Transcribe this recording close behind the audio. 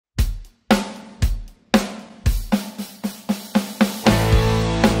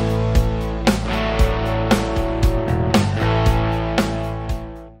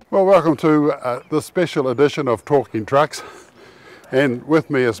Well, welcome to this special edition of Talking Trucks, and with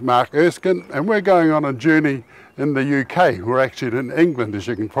me is Mark Erskine, and we're going on a journey in the UK. We're actually in England, as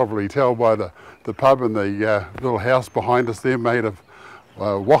you can probably tell by the pub and the little house behind us there made of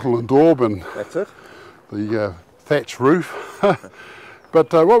wattle and daub and that's it. The thatch roof.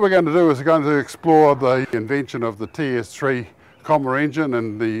 But what we're going to do is we're going to explore the invention of the TS3 Commer engine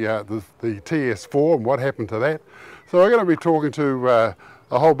and the TS4 and what happened to that. So we're going to be talking to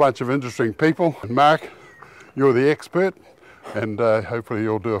a whole bunch of interesting people. And Mark, you're the expert, and hopefully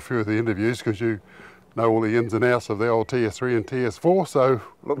you'll do a few of the interviews because you know all the ins and outs of the old TS3 and TS4, so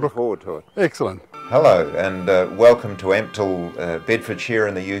Looking forward to it. Excellent. Hello and welcome to Ampthill, Bedfordshire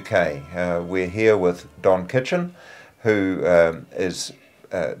in the UK. We're here with Don Kitchen, who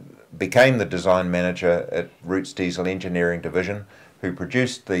became the design manager at Roots Diesel Engineering Division, who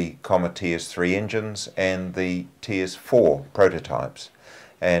produced the Commer TS3 engines and the TS4 prototypes.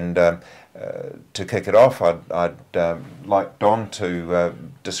 And to kick it off, I'd like Don to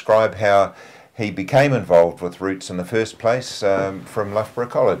describe how he became involved with Roots in the first place from Loughborough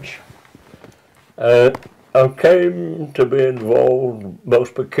College. I came to be involved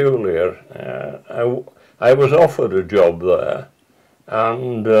most peculiar. I was offered a job there,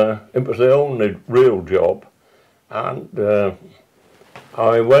 and it was the only real job. And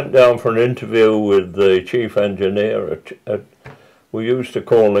I went down for an interview with the chief engineer at we used to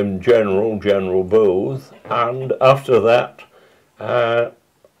call him General Booth, and after that I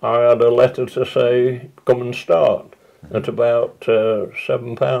had a letter to say come and start at about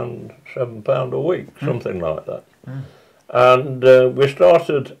 £7 a week, something like that. And we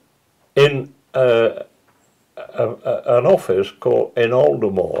started in an office called in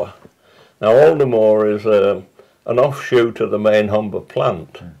Aldermore. Now Aldermore is an offshoot of the main Humber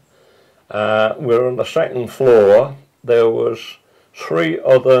plant. We were on the second floor. There was 3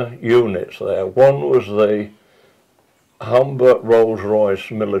 other units there. One was the Humber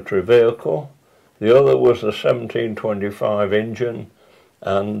Rolls-Royce military vehicle, the other was the 1725 engine,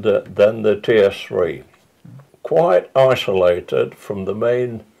 and then the TS3. Quite isolated from the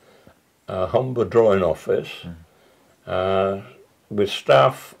main Humber drawing office, with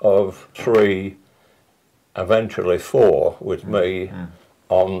staff of 3, eventually 4 with me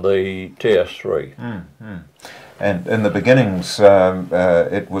on the TS3. And in the beginnings,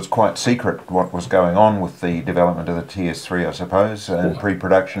 it was quite secret what was going on with the development of the TS3, I suppose, in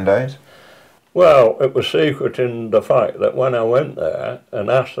pre-production days? Well, it was secret in the fact that when I went there and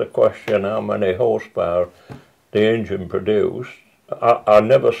asked the question how many horsepower the engine produced, I'd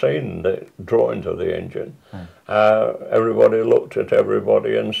never seen the drawings of the engine. Everybody looked at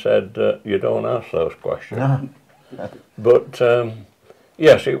everybody and said, you don't ask those questions. No. But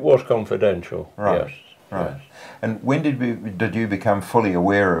yes, it was confidential, right. Yes. Right. Yes. And when did you become fully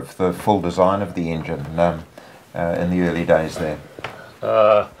aware of the full design of the engine in the early days there?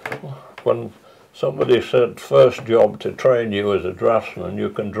 When somebody said, first job to train you as a draftsman, you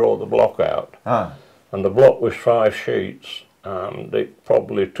can draw the block out. And the block was 5 sheets, and it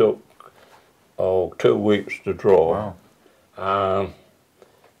probably took 2 weeks to draw. Wow.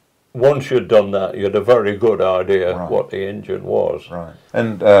 Once you'd done that, you had a very good idea what the engine was. Right.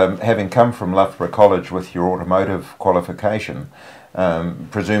 And having come from Loughborough College with your automotive qualification,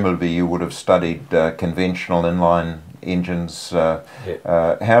 presumably you would have studied conventional inline engines. How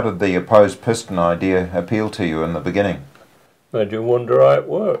did the opposed piston idea appeal to you in the beginning? Made you wonder how it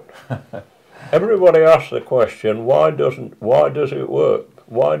worked. Everybody asks the question, why does it work?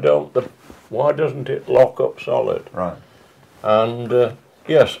 Why doesn't it lock up solid? Right. And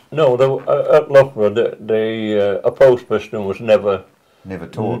yes, no, at Loughborough the opposed piston was never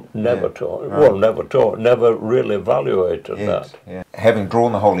taught. Never taught. Right. Well, never taught. Never really evaluated that. Yeah. Having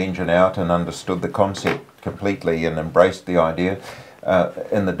drawn the whole engine out and understood the concept completely and embraced the idea,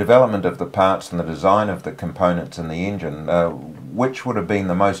 in the development of the parts and the design of the components in the engine, which would have been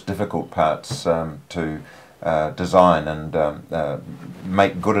the most difficult parts to design and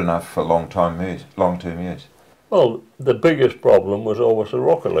make good enough for long-term use? Well, the biggest problem was always the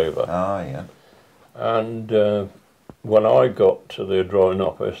rocker lever. Ah, yeah. And when I got to the drawing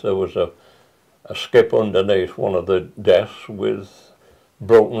office, there was a skip underneath one of the desks with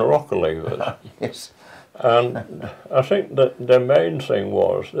broken rocker levers. Yes. And I think that the main thing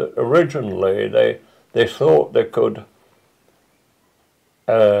was that originally they thought they could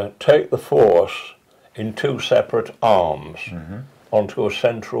take the force in 2 separate arms onto a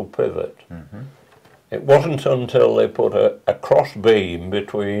central pivot. It wasn't until they put a cross beam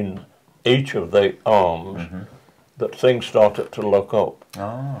between each of the arms that things started to look up.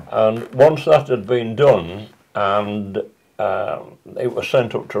 And once that had been done, and it was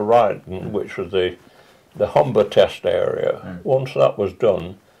sent up to Ryden, which was the Humber test area. Once that was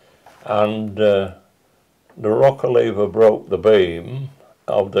done, and the rocker lever broke the beam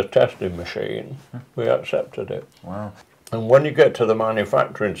of the testing machine, we accepted it. Wow. And when you get to the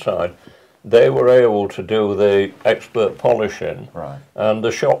manufacturing side, they were able to do the expert polishing and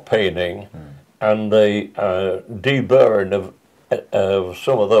the shot peening and the deburring of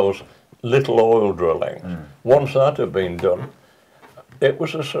some of those little oil drilling. Once that had been done, it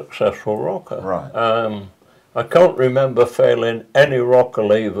was a successful rocker. Right. I can't remember failing any rocker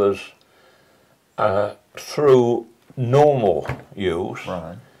levers through normal use.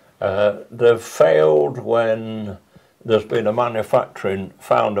 Right. They've failed when there's been a manufacturing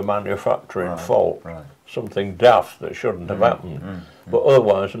fault, something daft that shouldn't have happened. But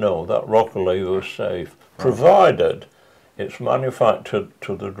otherwise, no, that rocker lever was safe, provided it's manufactured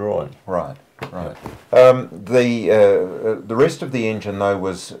to the drawing. Right. Right. The rest of the engine, though,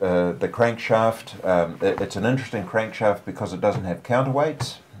 was the crankshaft. It's an interesting crankshaft because it doesn't have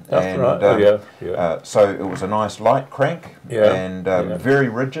counterweights. That's right. So it was a nice light crank and very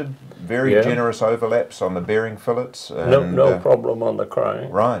rigid, very generous overlaps on the bearing fillets. And, no problem on the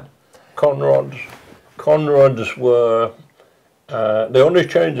crank. Right. Conrods were the only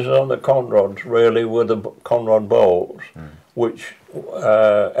changes on the conrods really were the conrod bolts, which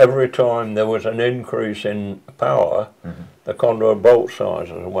every time there was an increase in power, the conrod bolt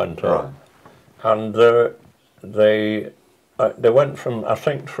sizes went up, and they went from, I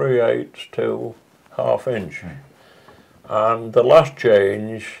think, 3/8 to 1/2 inch. And the last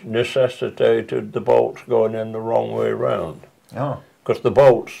change necessitated the bolts going in the wrong way round. Oh. Because the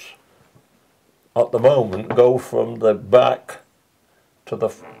bolts at the moment go from the back to the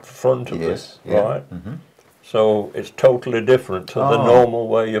front of it, right? So it's totally different to the normal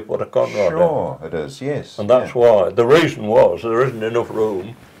way you put a conrod in. Sure, it is, yes. And that's why. The reason was there isn't enough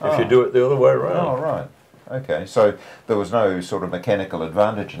room if you do it the other way around. Oh, right. Okay, so there was no sort of mechanical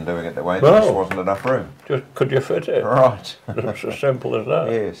advantage in doing it that way, there just wasn't enough room. Just could you fit it? Right. It's as simple as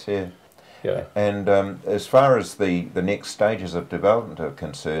that. Yes, yeah. Yeah. And as far as the next stages of development are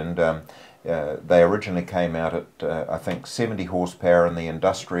concerned, they originally came out at, I think, 70 horsepower in the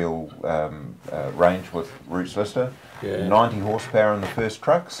industrial range with Roots Vista, 90 horsepower in the first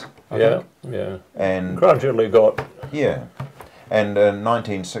trucks. I think. And gradually got... Yeah. And in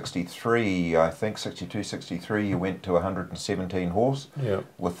 1963, I think, 62, 63, you went to 117 horse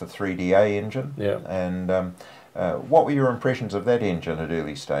with the 3DA engine. And what were your impressions of that engine at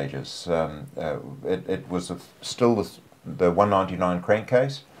early stages? It was still the 199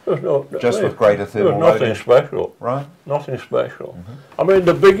 crankcase, just with greater thermal loading. Nothing special. Right? Nothing special. I mean,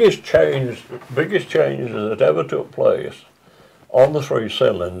 the biggest changes that ever took place on the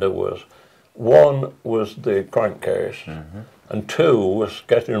 3-cylinder was, one was the crankcase, and two was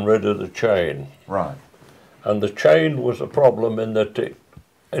getting rid of the chain. Right. And the chain was a problem in that it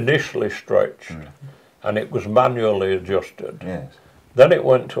initially stretched and it was manually adjusted. Yes. Then it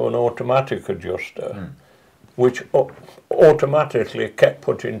went to an automatic adjuster, which automatically kept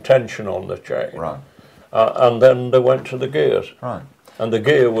putting tension on the chain. Right. And then they went to the gears. Right. And the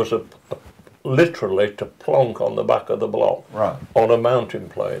gear was literally to plonk on the back of the block on a mounting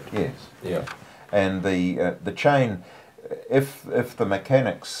plate. Yes. Yeah. And the chain, if the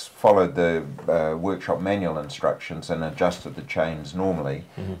mechanics followed the workshop manual instructions and adjusted the chains normally,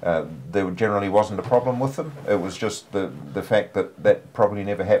 there generally wasn't a problem with them. It was just the fact that probably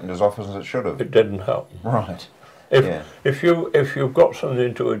never happened as often as it should have. It didn't happen. Right. If you've got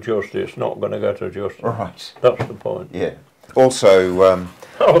something to adjust, it's not going to get adjusted. Right. That's the point. Yeah. Also,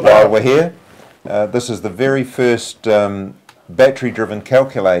 while we're here, this is the very first battery-driven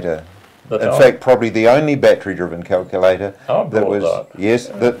calculator. In fact, probably the only battery-driven calculator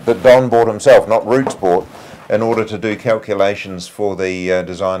that Don bought himself, not Roots bought, in order to do calculations for the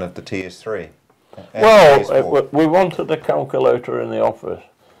design of the TS3. Well, we wanted a calculator in the office.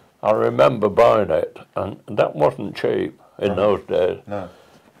 I remember buying it, and that wasn't cheap in those days. No.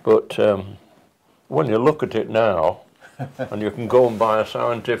 But when you look at it now, and you can go and buy a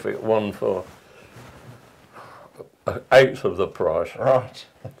scientific one for 1/8 of the price. Right.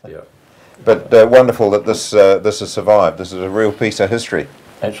 Yeah. But wonderful that this has survived. This is a real piece of history.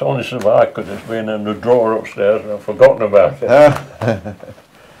 It's only survived because it's been in the drawer upstairs and I've forgotten about it.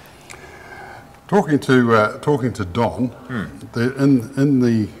 Talking to Don, in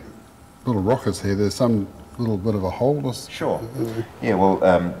the little rockers here, there's some little bit of a hole. Sure. Yeah. Well,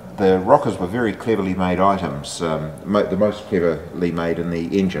 the rockers were very cleverly made items. The most cleverly made in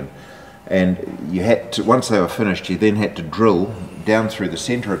the engine. And you had to, once they were finished, you then had to drill down through the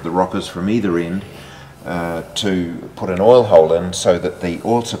centre of the rockers from either end to put an oil hole in so that the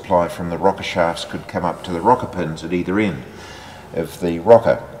oil supply from the rocker shafts could come up to the rocker pins at either end of the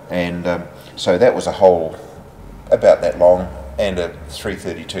rocker. And so that was a hole about that long and a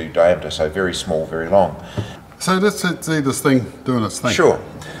 332 diameter, so very small, very long. So let's see this thing doing its thing. Sure.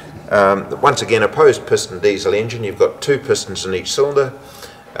 Once again, opposed piston diesel engine. You've got 2 pistons in each cylinder.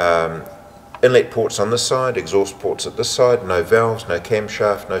 Inlet ports on this side, exhaust ports at this side, no valves, no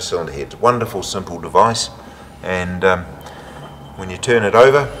camshaft, no cylinder heads. Wonderful, simple device. And when you turn it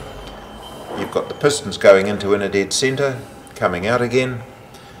over, you've got the pistons going into inner dead centre, coming out again.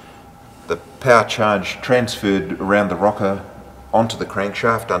 The power charge transferred around the rocker onto the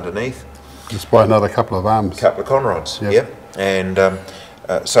crankshaft underneath. Just by another couple of arms. Couple of conrods, yep. Yep.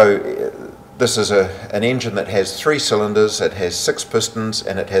 And so this is an engine that has 3 cylinders, it has 6 pistons,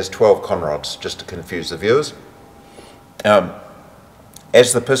 and it has 12 conrods, just to confuse the viewers.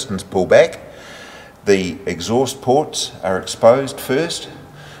 As the pistons pull back, the exhaust ports are exposed first,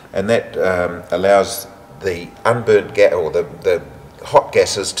 and that allows the unburnt gas, or the hot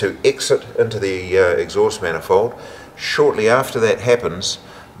gases, to exit into the exhaust manifold. Shortly after that happens,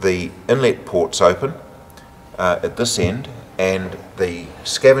 the inlet ports open at this end, and the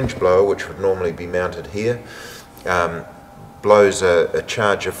scavenge blower, which would normally be mounted here, blows a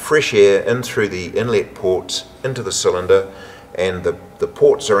charge of fresh air in through the inlet ports into the cylinder, and the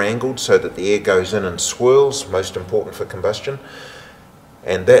ports are angled so that the air goes in and swirls, most important for combustion,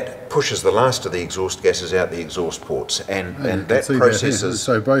 and that pushes the last of the exhaust gases out the exhaust ports, and that process is...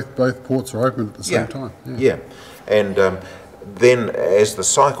 So both ports are open at the same time. Yeah. And then as the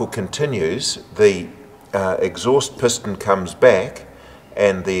cycle continues, the exhaust piston comes back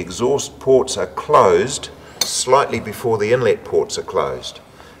and the exhaust ports are closed slightly before the inlet ports are closed,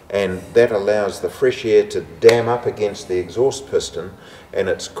 and that allows the fresh air to dam up against the exhaust piston, and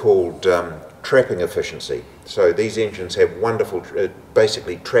it's called trapping efficiency. So these engines have wonderful,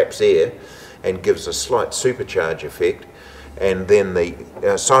 basically traps air and gives a slight supercharge effect. And then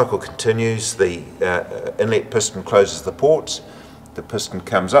the cycle continues, the inlet piston closes the ports, the piston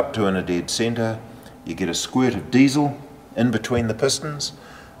comes up to inner dead centre, you get a squirt of diesel in between the pistons,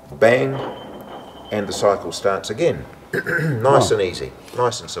 bang, and the cycle starts again. Nice and easy,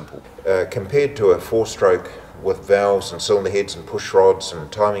 nice and simple. Compared to a 4-stroke with valves and cylinder heads and push rods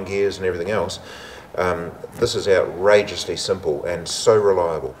and timing gears and everything else, this is outrageously simple and so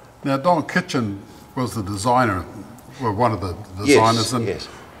reliable. Now, Don Kitchen was the designer, well, one of the designers, and yes.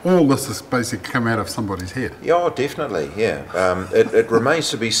 All this has basically come out of somebody's head. Yeah, definitely, yeah. It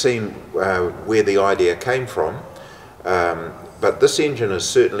remains to be seen where the idea came from, but this engine is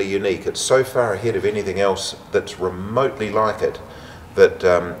certainly unique. It's so far ahead of anything else that's remotely like it that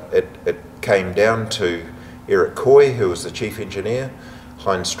it came down to Eric Coy, who was the chief engineer,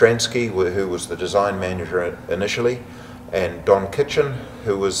 Heinz Stransky, who was the design manager initially, and Don Kitchen,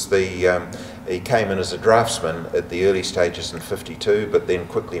 who was he came in as a draftsman at the early stages in '52, but then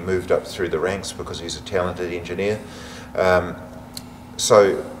quickly moved up through the ranks because he's a talented engineer.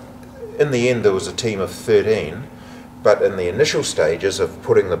 So in the end there was a team of 13, but in the initial stages of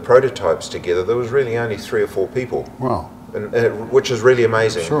putting the prototypes together there was really only 3 or 4 people. Wow. Which is really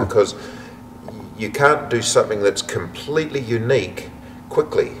amazing, sure. Because you can't do something that's completely unique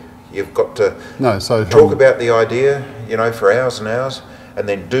quickly. You've got to talk about the idea, you know, for hours and hours, and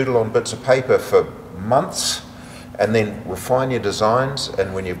then doodle on bits of paper for months, and then refine your designs.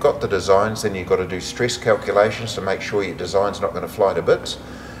 And when you've got the designs, then you've got to do stress calculations to make sure your design's not going to fly to bits,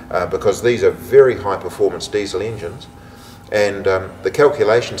 because these are very high performance diesel engines, and the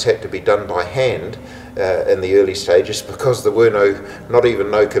calculations had to be done by hand in the early stages because there were not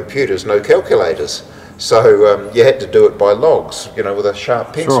even computers, no calculators. So you had to do it by logs, you know, with a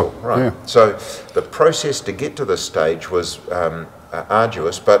sharp pencil. Sure, right? Yeah. So the process to get to this stage was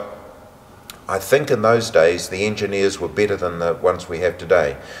arduous, but I think in those days the engineers were better than the ones we have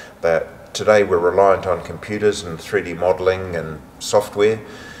today. Today we're reliant on computers and 3D modelling and software.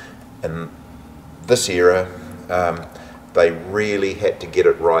 In this era, they really had to get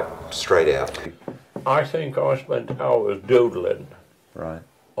it right straight out. I think I spent hours doodling. Right.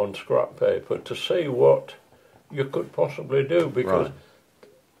 On scrap paper to see what you could possibly do, because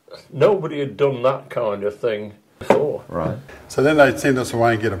nobody had done that kind of thing before. Right. So then they'd send us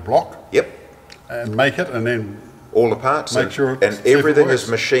away and get a block. Yep. And make it, and then all the parts, make sure and everything is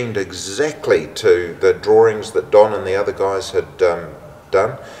machined exactly to the drawings that Don and the other guys had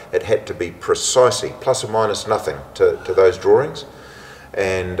done. It had to be precisely plus or minus nothing to those drawings,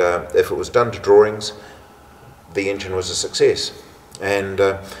 and if it was done to drawings, the engine was a success. And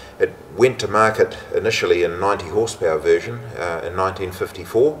it went to market initially in 90 horsepower version in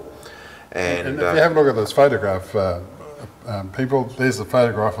 1954, And if you have a look at this photograph, people, there's a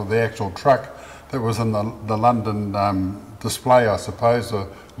photograph of the actual truck that was in the London display, I suppose,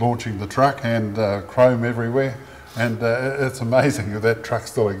 launching the truck, and chrome everywhere. And it's amazing that truck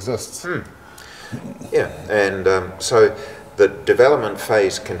still exists. Yeah, and so the development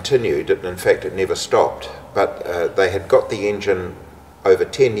phase continued, and in fact it never stopped, but they had got the engine over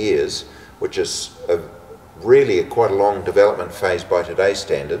 10 years, which is really quite a long development phase by today's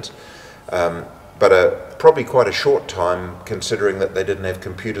standards, but probably quite a short time considering that they didn't have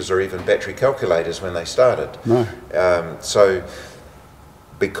computers or even battery calculators when they started. No. So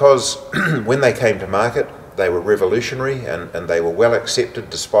because when they came to market, they were revolutionary and they were well accepted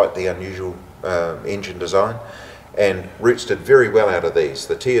despite the unusual engine design, and Roots did very well out of these.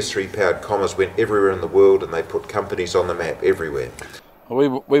 The TS3 powered Commers went everywhere in the world and they put companies on the map everywhere.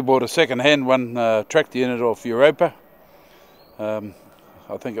 We bought a second-hand one tractor unit off Europa.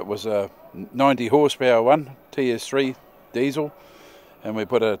 I think it was a 90 horsepower one, TS3 diesel, and we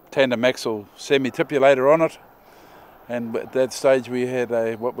put a tandem axle semi-tipulator on it. And at that stage we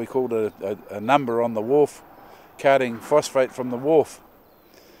had what we called a number on the wharf, carting phosphate from the wharf.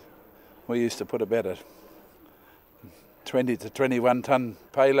 We used to put about a 20 to 21 tonne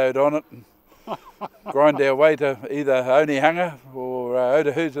payload on it, and grind our way to either Onehunga or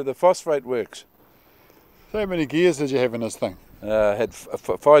Otahu to the phosphate works. So how many gears did you have in this thing? Had a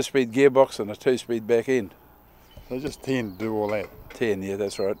 5-speed gearbox and a 2-speed back end. So just 10 to do all that? 10, yeah,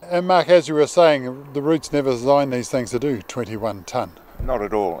 that's right. And Mark, as you were saying, the Roots never designed these things to do 21 tonne. Not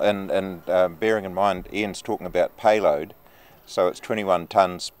at all, and bearing in mind Ian's talking about payload, so it's 21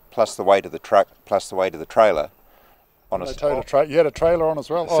 tonnes plus the weight of the truck plus the weight of the trailer. On you had a trailer on as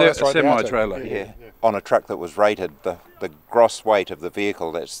well? Oh, that's right, semi-trailer. Yeah. On a truck that was rated, the gross weight of the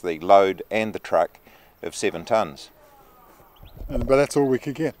vehicle, that's the load and the truck, of 7 tonnes. But that's all we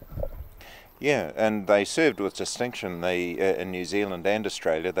could get? Yeah, and they served with distinction. In New Zealand and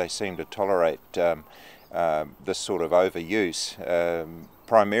Australia, they seem to tolerate this sort of overuse,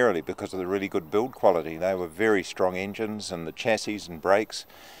 primarily because of the really good build quality. They were very strong engines, and the chassis and brakes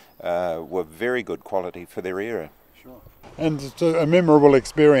were very good quality for their era. Sure. And it's a memorable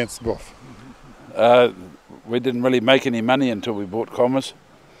experience, Buff? We didn't really make any money until we bought Commers.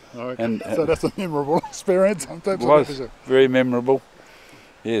 Okay. And, so that's a memorable experience. It was very memorable,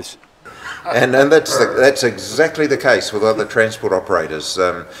 yes. And that's exactly the case with other transport operators.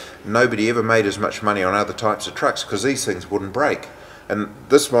 Nobody ever made as much money on other types of trucks because these things wouldn't break. And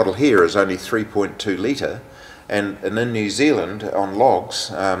this model here is only 3.2 litre, and in New Zealand on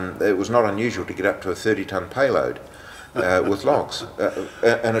logs it was not unusual to get up to a 30-tonne payload with logs,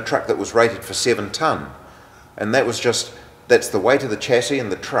 and a truck that was rated for 7 tonne. And that's the weight of the chassis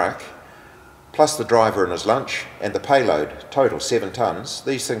and the truck, plus the driver and his lunch, and the payload, total 7 tonnes.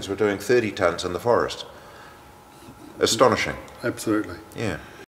 These things were doing 30 tonnes in the forest. Astonishing. Absolutely. Yeah.